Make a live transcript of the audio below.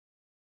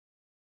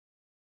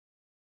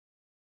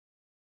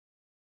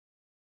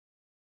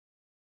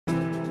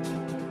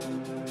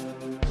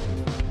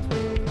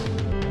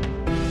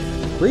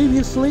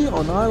Previously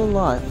on Island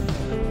Life.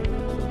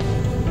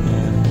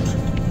 And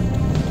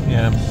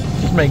yeah,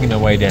 just making my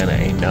way down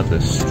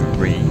another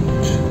street.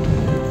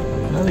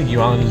 I don't think you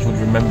islanders would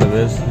remember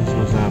this. This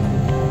was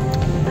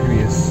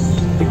previous.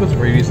 I think it was a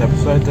previous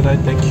episode that I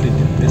actually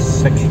did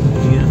this section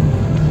here.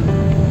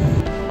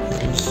 You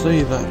can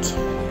see that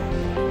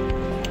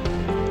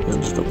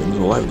there's stoppings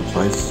all over the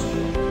place.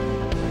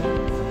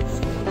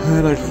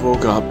 And I just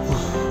woke up.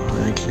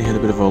 I actually had a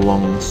bit of a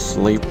long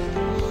sleep.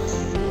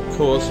 Of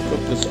course, I've got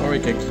this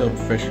Oricexel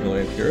professional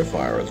air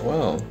purifier as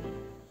well.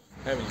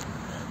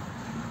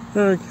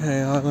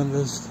 Okay,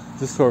 Islanders.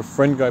 Just saw a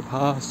friend go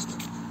past.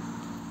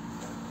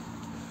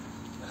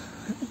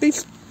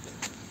 These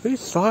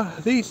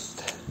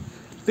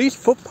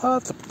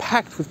footpaths are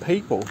packed with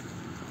people.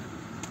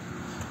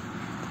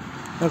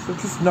 I've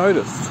just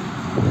noticed.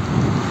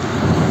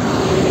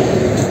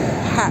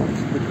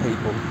 Packed with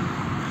people.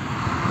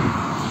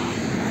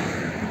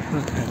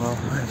 Okay, well,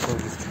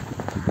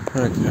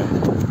 okay.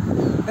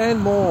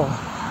 And more.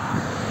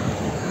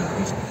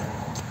 It's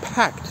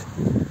packed.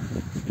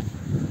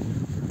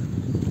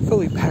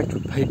 Fully packed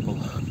with people.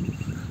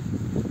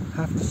 I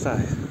have to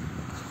say.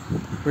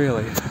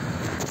 Really.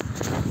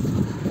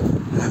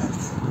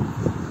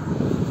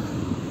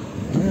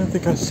 I don't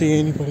think I see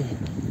anybody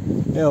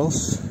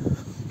else.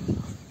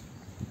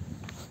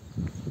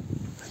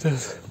 There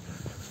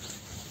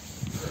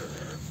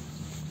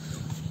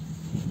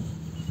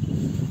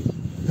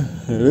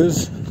it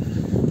is.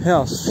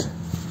 House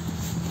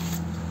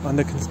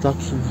under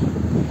construction.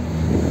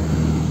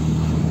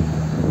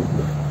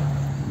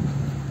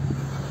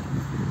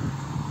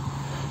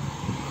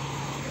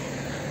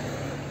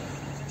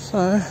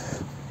 So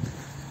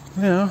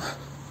now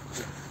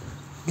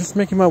just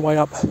making my way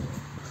up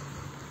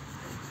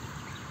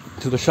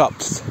to the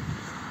shops,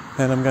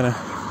 and I'm gonna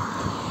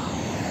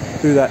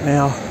do that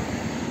now.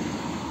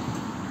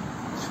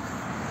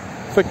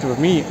 Effective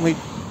immediately.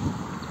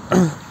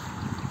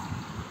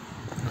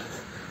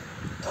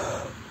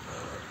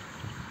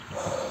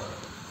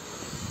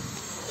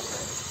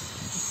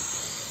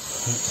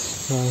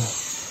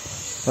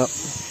 Up.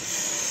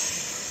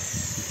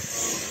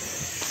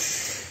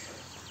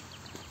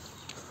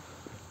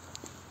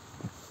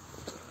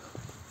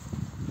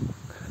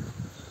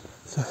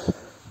 So.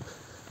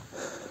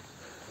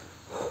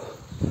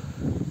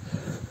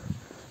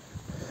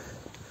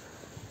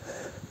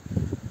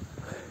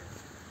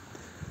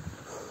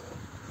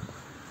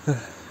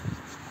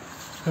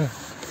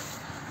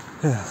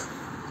 Yeah.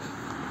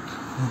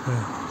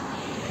 Okay.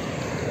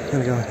 I'm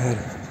gonna go ahead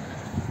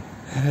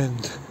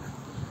and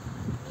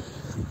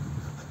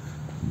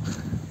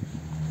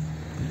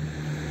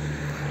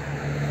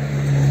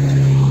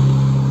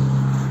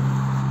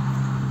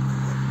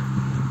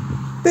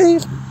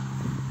being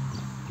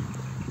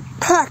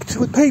packed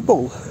with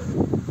people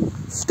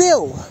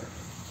still.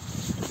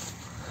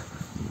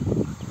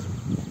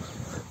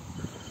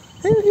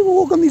 How do people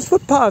walk on these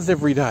footpaths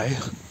every day?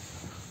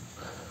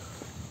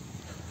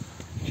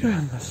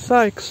 Goodness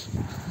sakes.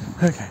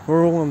 Okay,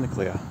 we're all in the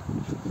clear.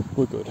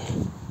 We're good.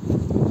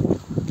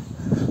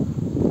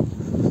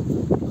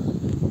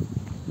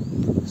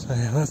 So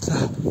yeah, let's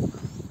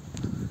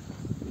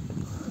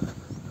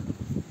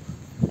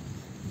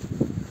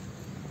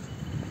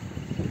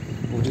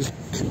we'll just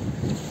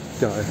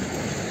go.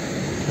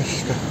 Let's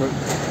just go for it.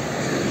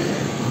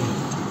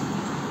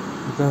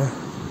 We'll go.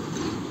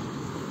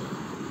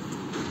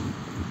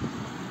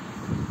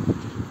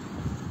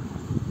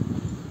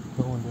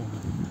 Going down.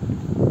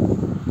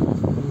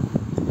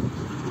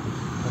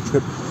 That's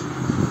good.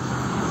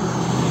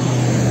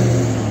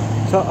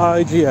 To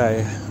IGA.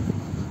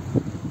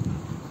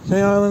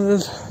 Okay,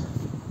 Islanders.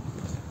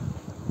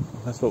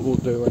 That's what we'll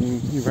do, and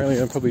you've only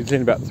probably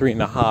seen about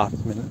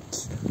 3.5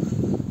 minutes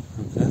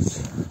of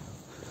this.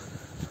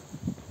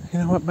 You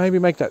know what, maybe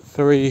make that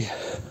 3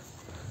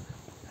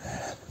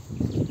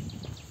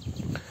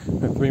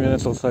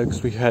 minutes or so,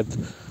 because we had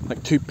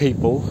like 2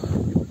 people.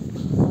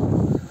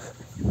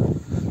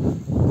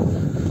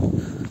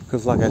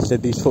 Because like I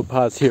said, these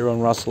footpaths here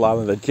on Russell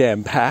Island are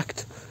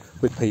jam-packed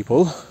with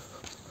people.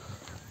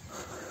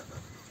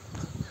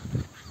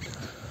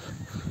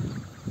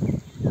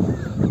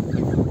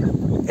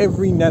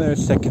 Every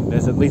nanosecond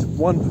there's at least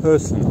one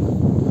person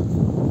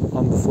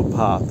on the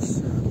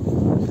footpaths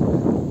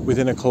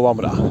within a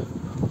kilometre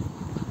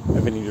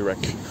of any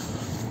direction.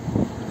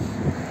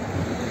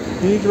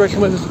 Any direction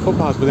where there's a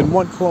footpath, within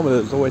 1 kilometre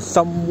there's always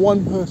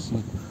one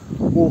person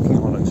walking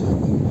on it.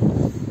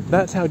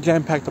 That's how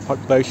jam-packed the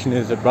population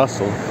is at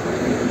Russell.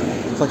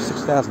 It's like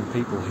 6,000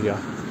 people here.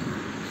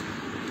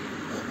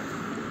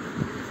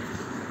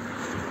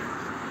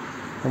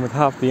 And with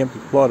half the empty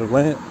plot of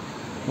land,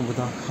 and with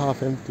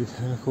half empty,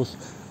 and of course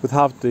with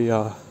half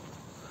the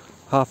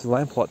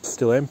land plot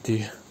still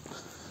empty,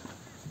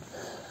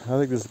 I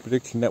think there's a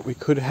prediction that we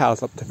could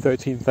house up to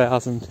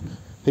 13,000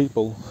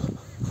 people.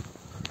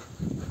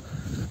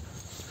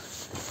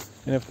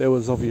 And if there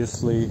was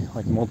obviously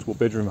like multiple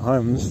bedroom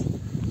homes,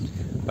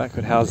 that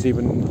could house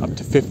even up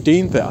to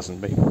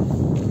 15,000 people.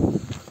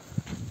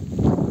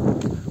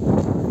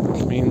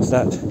 Which means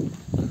that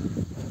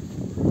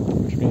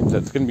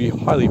means that it's going to be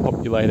highly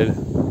populated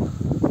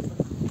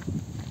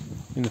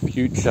in the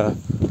future.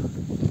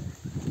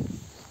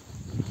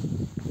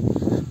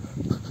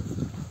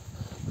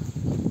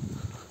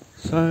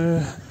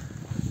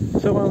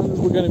 So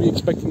we're going to be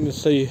expecting to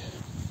see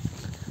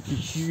a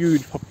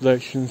huge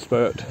population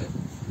spurt.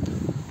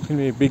 It's going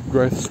to be a big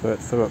growth spurt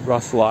for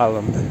Russell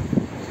Island.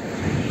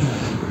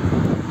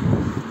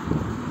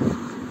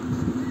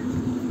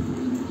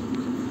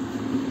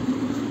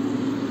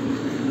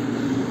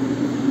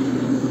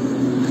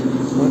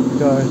 So let's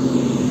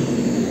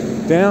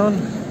go down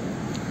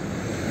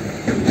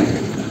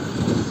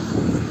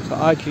to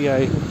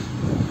IGA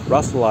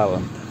Russell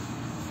Island.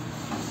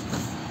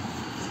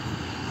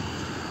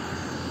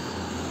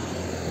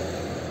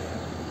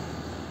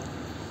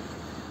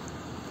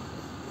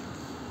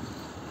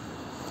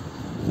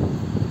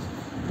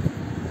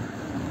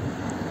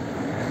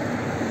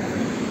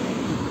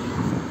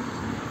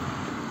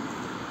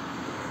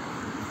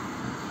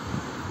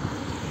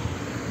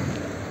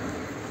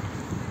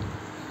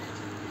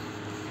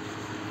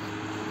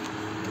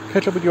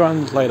 Catch up with you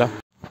islanders later.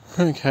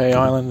 Okay,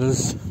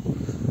 islanders,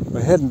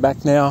 we're heading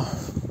back now.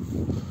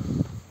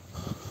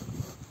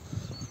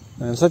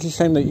 And it's such a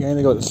shame that you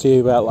only got to see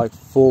about like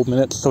 4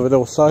 minutes of it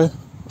or so.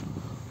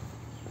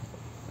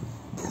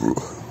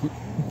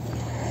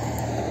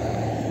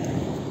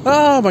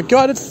 Oh my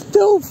god, it's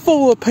still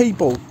full of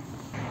people.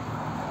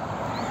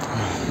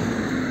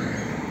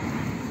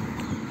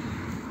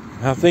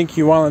 I think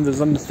you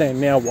islanders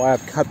understand now why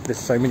I've cut this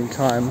so many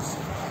times.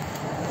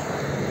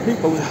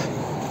 People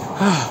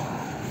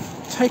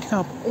taking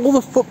up all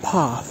the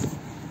footpath.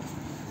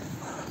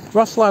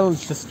 Russell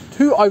Island's just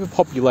too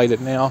overpopulated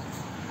now.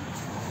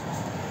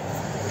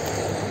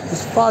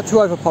 It's far too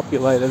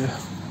overpopulated.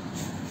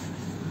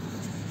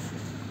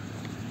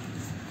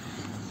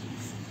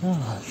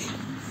 Gosh.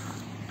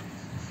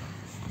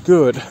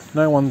 Good,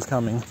 no one's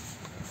coming.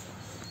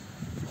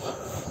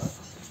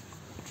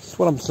 That's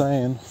what I'm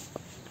saying.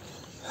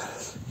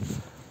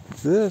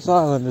 This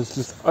island is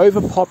just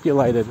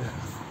overpopulated.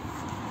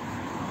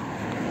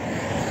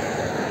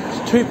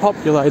 Too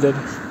populated.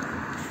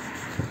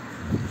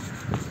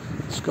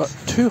 It's got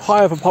too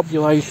high of a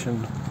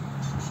population.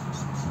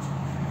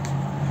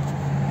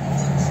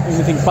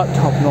 Anything but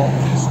top notch.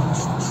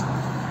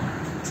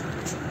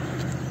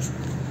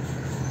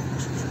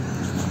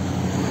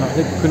 I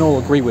think we can all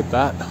agree with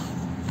that.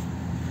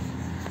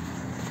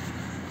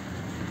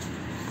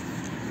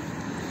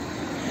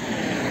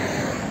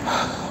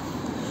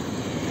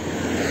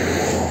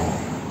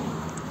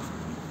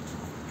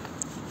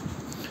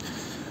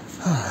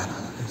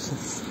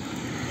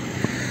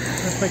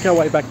 Let's make our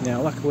way back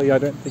now. Luckily, I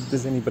don't think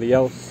there's anybody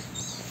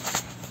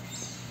else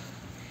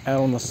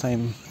out on the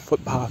same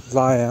footpath as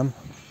I am.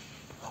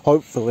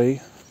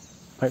 Hopefully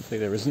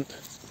there isn't.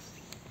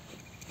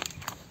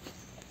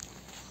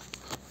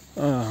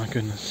 Oh my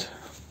goodness.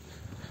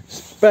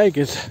 This bag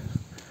is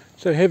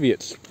so heavy,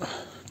 it's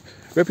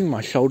ripping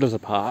my shoulders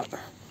apart.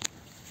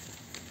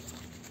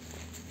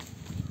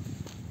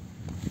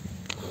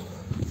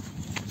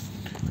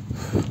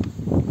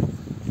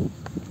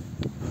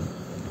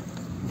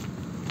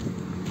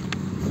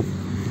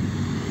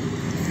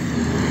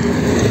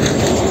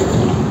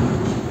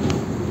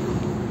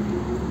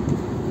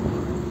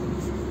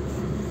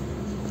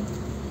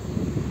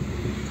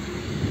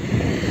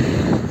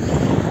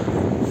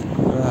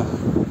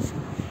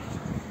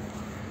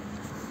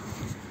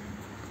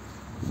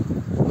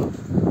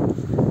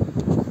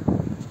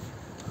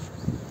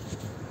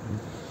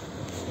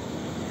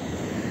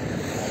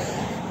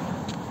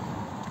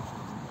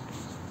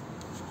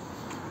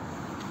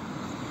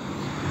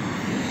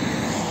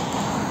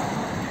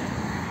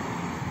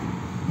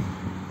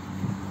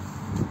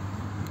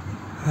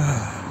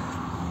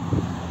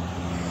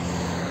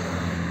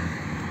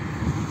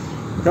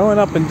 Going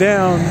up and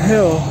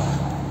downhill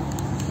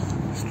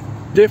is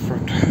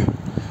different.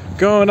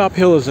 Going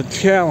uphill is a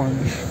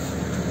challenge.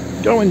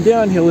 Going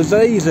downhill is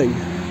easy.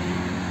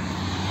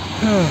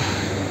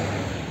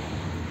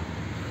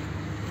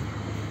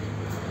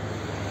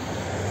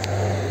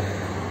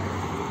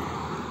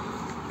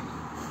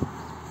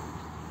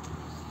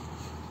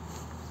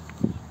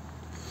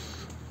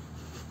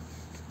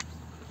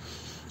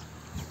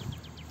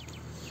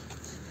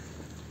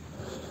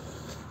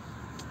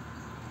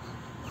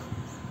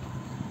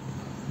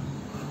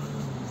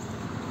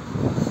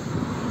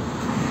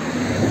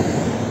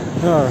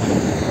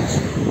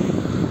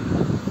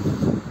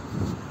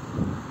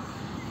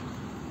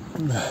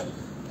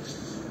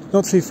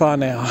 Not too far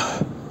now.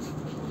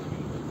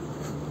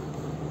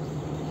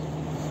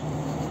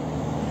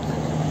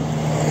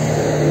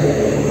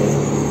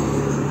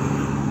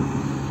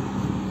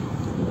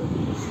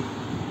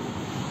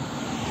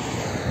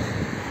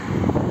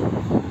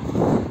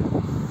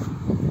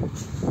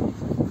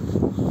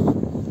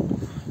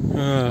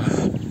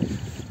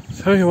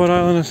 Tell you what,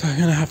 islanders, I'm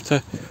gonna have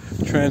to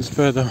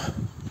transfer the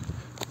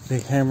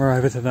camera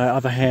over to the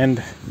other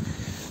hand.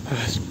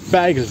 This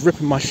bag is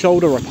ripping my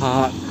shoulder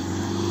apart.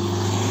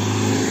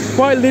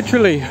 Quite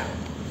literally.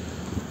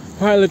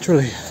 Quite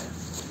literally.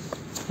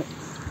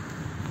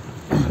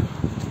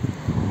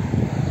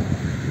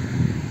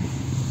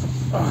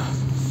 The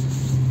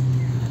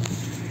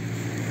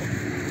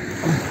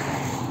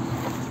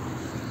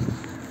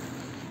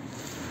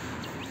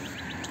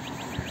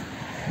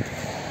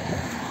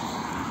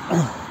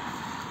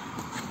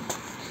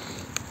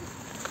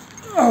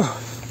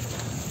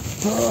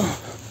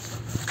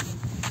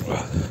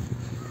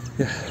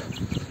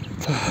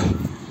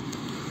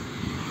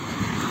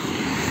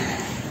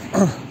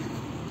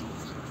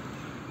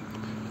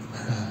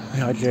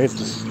idea is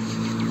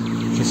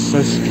just so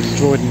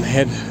destroyed in the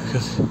head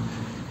because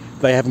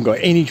they haven't got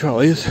any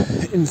trolleys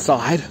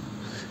inside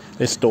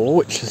their store,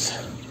 which is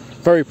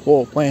very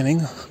poor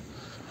planning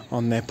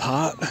on their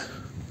part.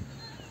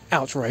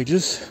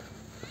 Outrageous.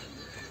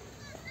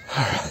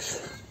 Alright.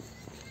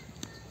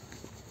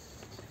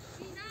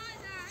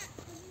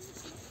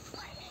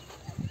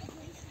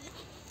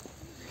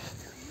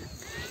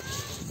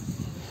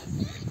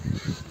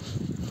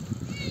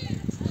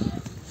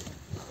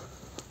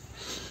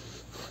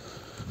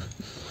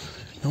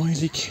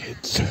 Noisy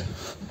kids.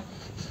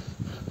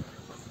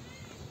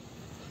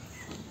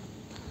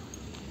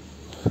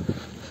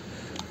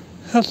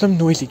 Have some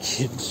noisy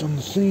kids on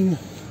the scene.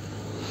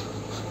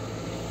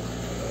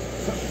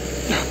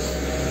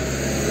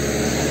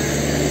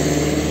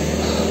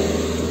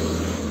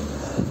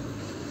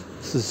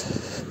 This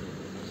is...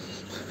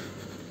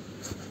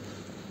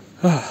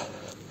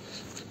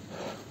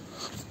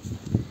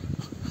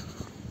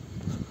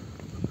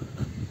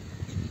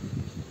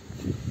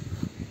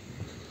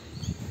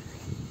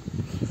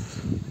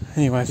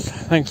 Anyways,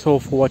 thanks all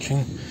for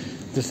watching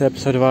this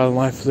episode of Island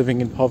Life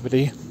Living in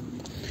Poverty.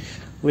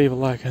 Leave a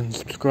like and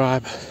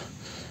subscribe,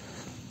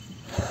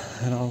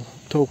 and I'll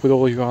talk with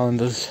all you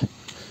islanders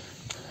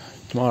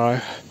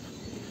tomorrow.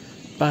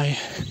 Bye.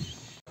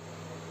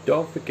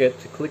 Don't forget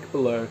to click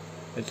below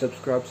and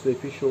subscribe to the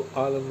official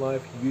Island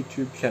Life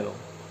YouTube channel.